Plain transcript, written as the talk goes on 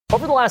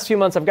Over the last few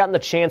months, I've gotten the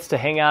chance to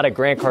hang out at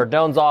Grant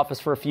Cardone's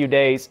office for a few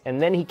days,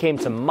 and then he came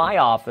to my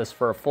office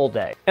for a full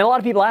day. And a lot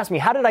of people ask me,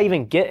 how did I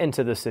even get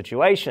into this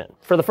situation?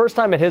 For the first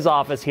time at his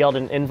office, he held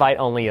an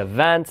invite-only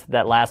event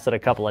that lasted a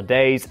couple of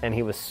days, and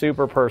he was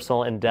super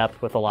personal,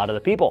 in-depth with a lot of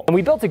the people. And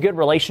we built a good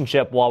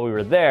relationship while we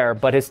were there,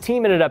 but his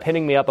team ended up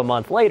hitting me up a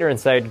month later and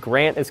said,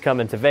 Grant is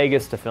coming to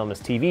Vegas to film his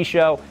TV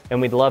show,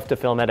 and we'd love to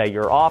film it at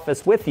your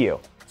office with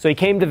you. So he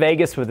came to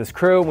Vegas with his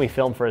crew, and we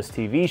filmed for his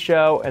TV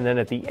show, and then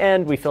at the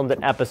end, we filmed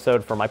an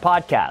episode for my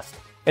podcast.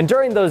 And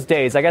during those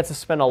days, I got to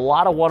spend a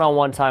lot of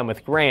one-on-one time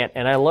with Grant,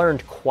 and I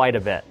learned quite a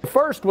bit. The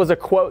first was a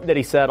quote that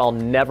he said I'll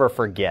never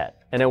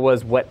forget, and it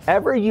was,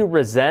 "Whatever you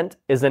resent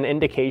is an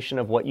indication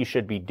of what you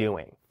should be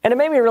doing." And it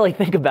made me really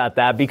think about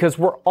that because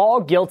we're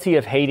all guilty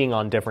of hating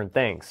on different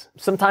things.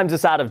 Sometimes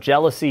it's out of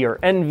jealousy or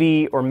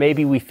envy, or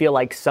maybe we feel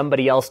like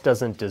somebody else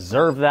doesn't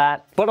deserve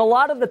that. But a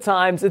lot of the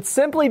times, it's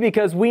simply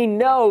because we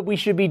know we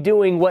should be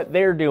doing what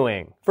they're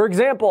doing. For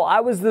example,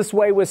 I was this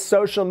way with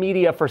social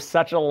media for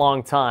such a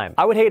long time.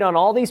 I would hate on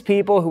all these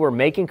people who were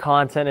making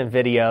content and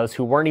videos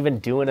who weren't even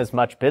doing as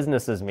much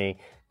business as me.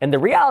 And the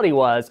reality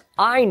was,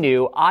 I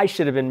knew I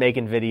should have been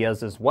making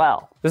videos as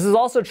well. This is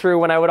also true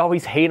when I would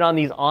always hate on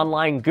these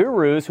online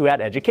gurus who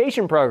had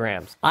education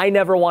programs. I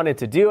never wanted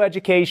to do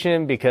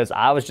education because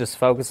I was just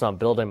focused on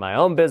building my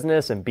own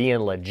business and being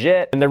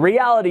legit. And the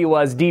reality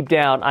was, deep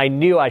down, I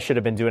knew I should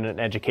have been doing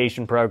an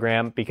education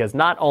program because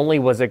not only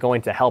was it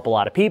going to help a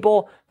lot of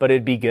people, but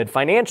it'd be good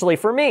financially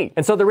for me.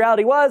 And so the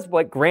reality was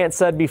what Grant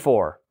said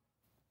before.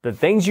 The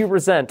things you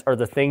resent are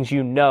the things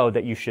you know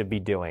that you should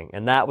be doing.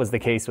 And that was the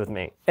case with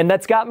me. And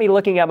that's got me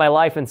looking at my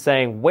life and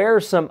saying, where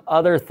are some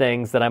other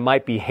things that I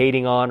might be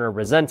hating on or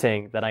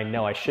resenting that I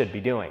know I should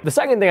be doing? The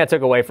second thing I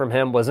took away from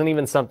him wasn't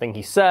even something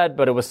he said,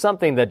 but it was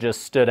something that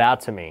just stood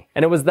out to me.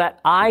 And it was that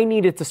I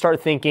needed to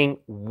start thinking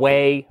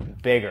way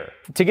bigger.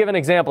 To give an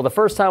example, the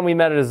first time we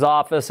met at his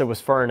office, it was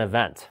for an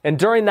event. And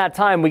during that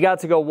time, we got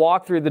to go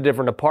walk through the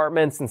different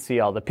departments and see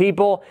all the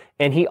people.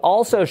 And he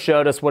also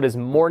showed us what his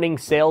morning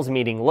sales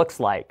meeting looks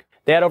like.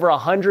 They had over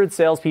 100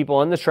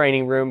 salespeople in the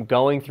training room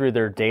going through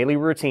their daily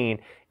routine,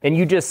 and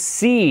you just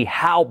see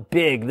how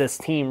big this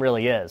team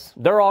really is.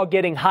 They're all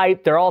getting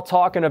hyped. They're all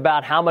talking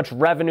about how much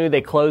revenue they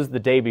closed the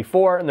day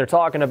before, and they're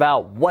talking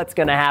about what's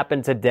going to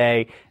happen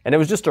today, and it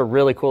was just a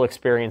really cool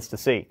experience to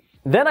see.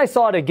 Then I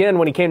saw it again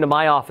when he came to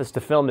my office to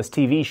film his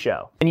TV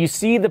show. And you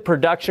see the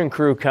production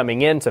crew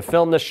coming in to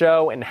film the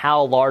show and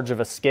how large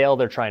of a scale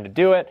they're trying to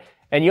do it.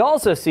 And you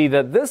also see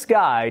that this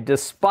guy,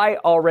 despite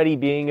already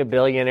being a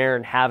billionaire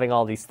and having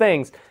all these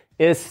things,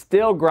 is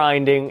still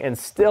grinding and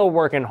still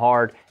working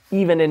hard,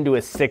 even into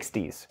his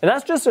 60s. And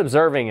that's just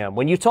observing him.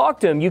 When you talk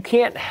to him, you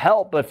can't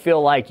help but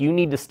feel like you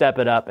need to step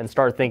it up and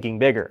start thinking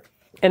bigger.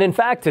 And in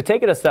fact, to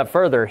take it a step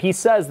further, he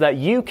says that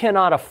you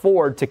cannot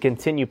afford to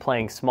continue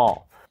playing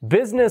small.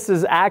 Business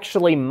is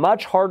actually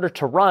much harder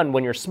to run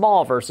when you're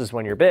small versus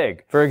when you're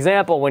big. For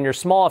example, when you're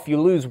small, if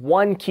you lose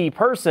one key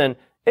person,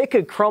 it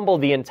could crumble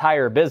the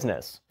entire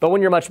business. But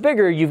when you're much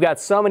bigger, you've got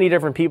so many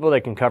different people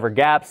that can cover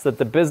gaps that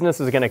the business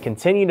is going to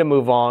continue to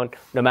move on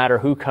no matter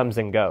who comes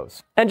and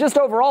goes. And just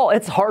overall,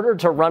 it's harder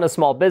to run a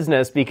small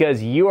business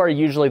because you are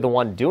usually the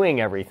one doing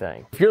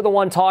everything. If you're the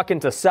one talking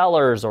to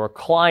sellers or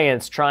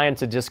clients trying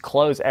to just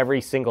close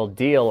every single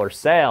deal or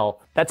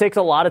sale, that takes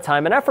a lot of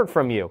time and effort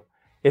from you.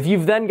 If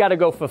you've then got to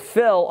go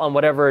fulfill on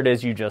whatever it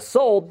is you just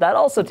sold, that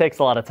also takes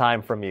a lot of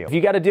time from you. If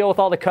you got to deal with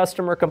all the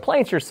customer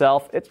complaints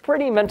yourself, it's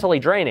pretty mentally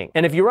draining.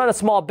 And if you run a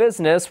small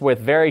business with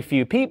very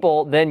few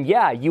people, then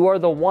yeah, you are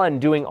the one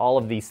doing all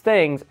of these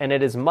things, and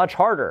it is much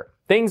harder.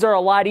 Things are a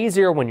lot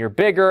easier when you're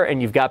bigger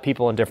and you've got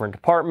people in different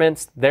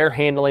departments. They're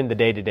handling the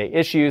day-to-day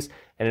issues,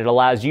 and it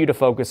allows you to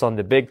focus on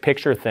the big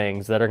picture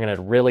things that are going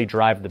to really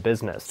drive the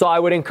business. So I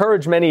would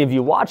encourage many of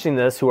you watching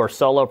this who are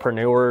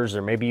solopreneurs,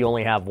 or maybe you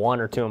only have 1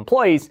 or 2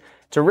 employees,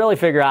 to really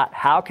figure out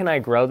how can I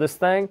grow this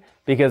thing,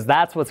 because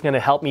that's what's going to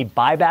help me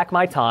buy back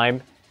my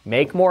time,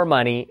 make more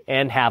money,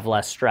 and have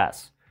less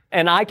stress.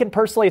 And I can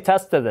personally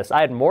attest to this.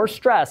 I had more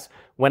stress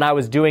when I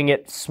was doing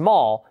it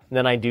small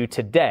than I do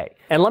today.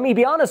 And let me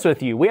be honest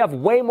with you, we have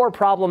way more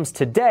problems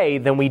today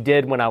than we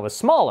did when I was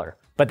smaller.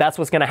 But that's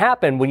what's going to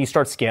happen when you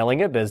start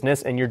scaling a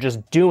business and you're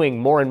just doing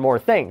more and more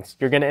things.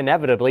 You're going to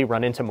inevitably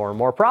run into more and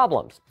more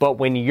problems. But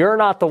when you're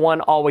not the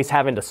one always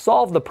having to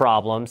solve the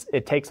problems,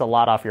 it takes a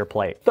lot off your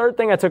plate. Third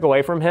thing I took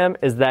away from him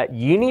is that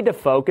you need to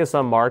focus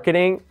on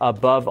marketing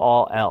above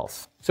all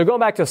else. So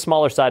going back to the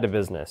smaller side of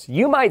business,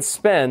 you might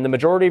spend the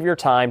majority of your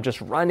time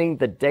just running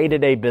the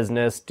day-to-day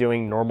business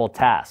doing normal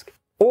tasks.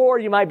 Or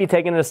you might be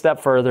taking it a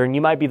step further and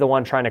you might be the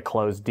one trying to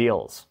close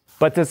deals.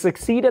 But to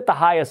succeed at the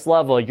highest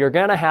level, you're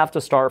going to have to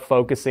start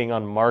focusing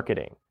on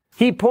marketing.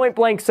 He point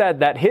blank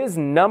said that his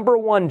number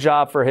one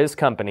job for his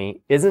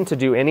company isn't to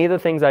do any of the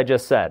things I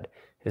just said.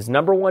 his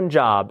number one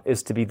job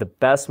is to be the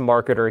best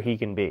marketer he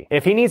can be.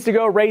 If he needs to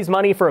go raise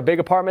money for a big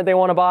apartment they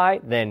want to buy,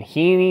 then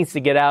he needs to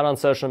get out on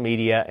social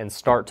media and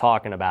start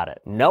talking about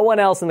it. No one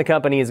else in the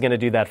company is going to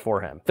do that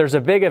for him. If there's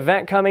a big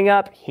event coming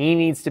up, he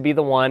needs to be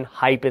the one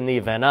hyping the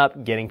event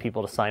up, getting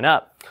people to sign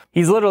up.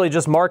 He's literally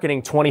just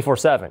marketing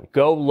 24/7.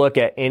 Go look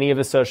at any of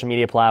his social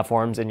media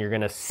platforms and you're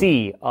going to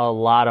see a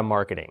lot of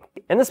marketing.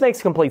 And this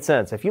makes complete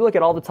sense. If you look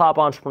at all the top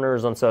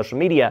entrepreneurs on social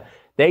media,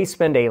 they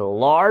spend a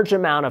large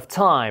amount of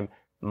time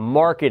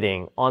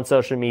marketing on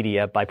social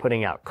media by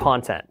putting out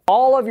content.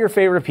 All of your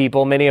favorite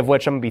people, many of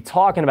which I'm going to be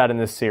talking about in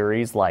this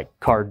series, like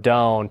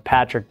Cardone,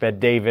 Patrick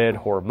Bet-David,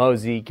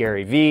 Hormozi,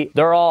 Gary Vee,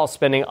 they're all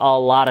spending a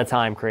lot of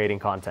time creating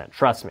content.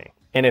 Trust me.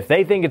 And if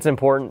they think it's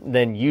important,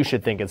 then you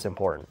should think it's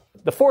important.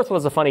 The fourth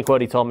was a funny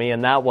quote he told me,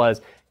 and that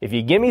was, if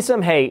you give me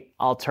some hate,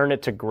 I'll turn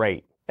it to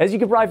great. As you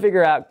can probably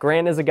figure out,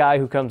 Grant is a guy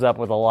who comes up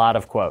with a lot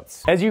of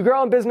quotes. As you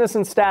grow in business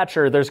and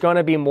stature, there's going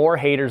to be more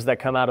haters that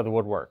come out of the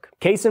woodwork.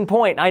 Case in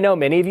point, I know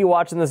many of you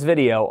watching this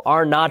video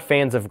are not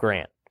fans of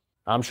Grant.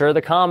 I'm sure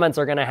the comments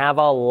are going to have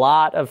a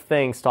lot of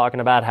things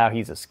talking about how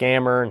he's a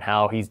scammer and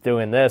how he's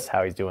doing this,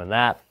 how he's doing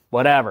that,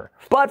 whatever.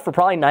 But for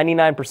probably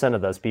 99% of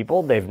those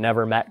people, they've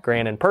never met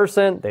Grant in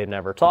person, they've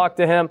never talked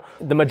to him.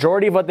 The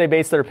majority of what they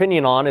base their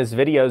opinion on is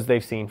videos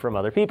they've seen from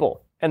other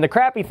people. And the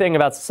crappy thing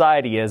about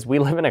society is we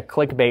live in a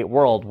clickbait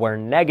world where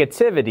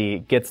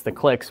negativity gets the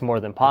clicks more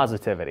than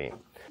positivity.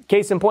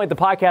 Case in point, the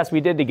podcast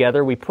we did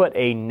together, we put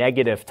a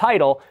negative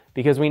title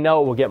because we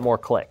know it will get more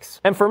clicks.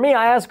 And for me,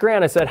 I asked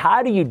Grant, I said,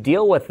 how do you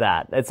deal with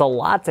that? It's a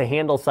lot to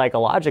handle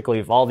psychologically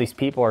if all these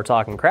people are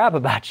talking crap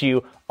about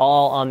you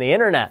all on the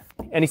internet.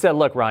 And he said,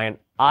 look, Ryan,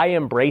 I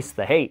embrace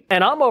the hate.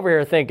 And I'm over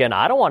here thinking,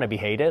 I don't want to be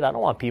hated. I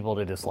don't want people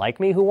to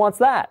dislike me. Who wants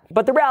that?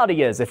 But the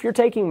reality is, if you're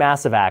taking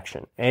massive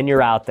action and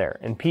you're out there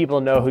and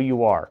people know who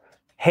you are,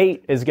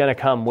 hate is going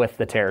to come with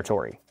the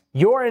territory.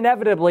 You're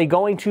inevitably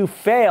going to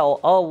fail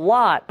a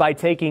lot by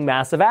taking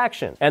massive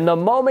action. And the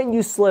moment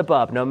you slip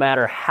up, no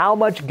matter how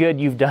much good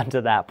you've done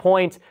to that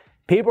point,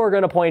 people are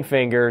going to point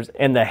fingers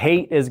and the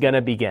hate is going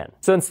to begin.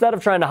 So instead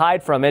of trying to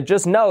hide from it,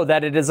 just know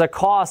that it is a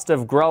cost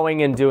of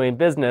growing and doing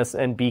business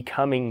and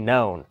becoming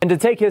known. And to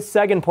take his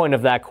second point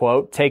of that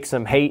quote, take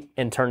some hate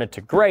and turn it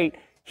to great,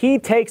 he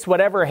takes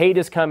whatever hate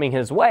is coming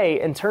his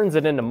way and turns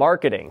it into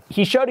marketing.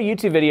 He showed a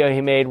YouTube video he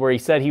made where he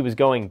said he was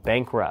going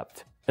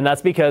bankrupt. And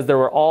that's because there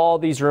were all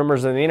these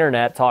rumors on the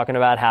internet talking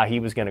about how he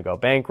was going to go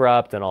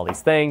bankrupt and all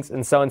these things.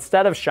 And so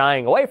instead of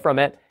shying away from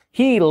it,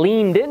 he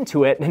leaned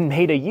into it and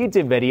made a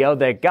YouTube video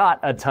that got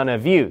a ton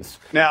of views.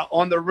 Now,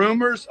 on the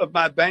rumors of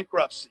my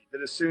bankruptcy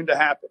that is soon to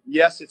happen,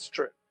 yes, it's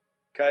true.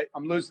 Okay,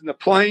 I'm losing the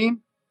plane,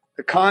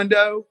 the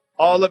condo,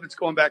 all of it's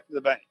going back to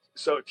the bank.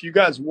 So if you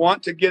guys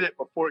want to get it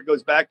before it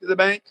goes back to the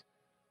bank,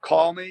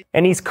 call me.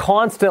 And he's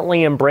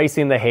constantly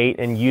embracing the hate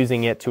and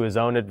using it to his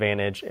own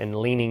advantage and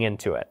leaning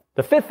into it.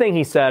 The fifth thing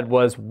he said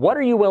was, what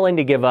are you willing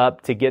to give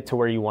up to get to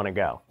where you want to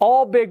go?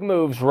 All big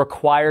moves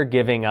require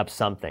giving up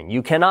something.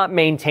 You cannot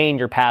maintain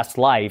your past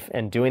life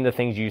and doing the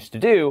things you used to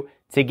do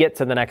to get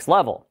to the next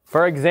level.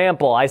 For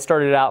example, I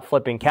started out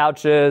flipping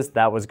couches.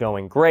 That was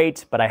going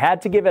great, but I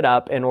had to give it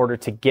up in order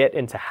to get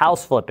into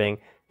house flipping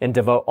and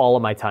devote all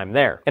of my time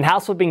there. And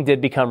house flipping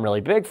did become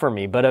really big for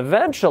me, but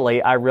eventually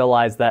I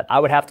realized that I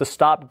would have to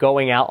stop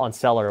going out on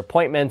seller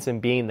appointments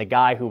and being the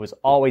guy who was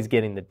always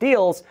getting the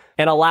deals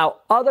and allow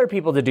other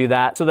people to do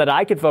that so that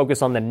I could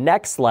focus on the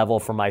next level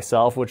for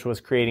myself, which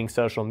was creating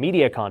social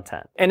media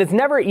content. And it's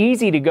never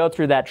easy to go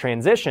through that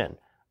transition.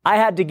 I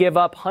had to give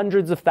up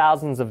hundreds of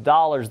thousands of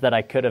dollars that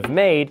I could have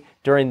made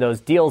during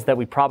those deals that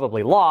we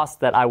probably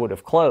lost that I would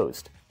have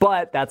closed.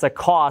 But that's a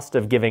cost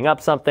of giving up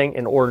something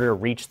in order to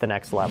reach the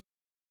next level.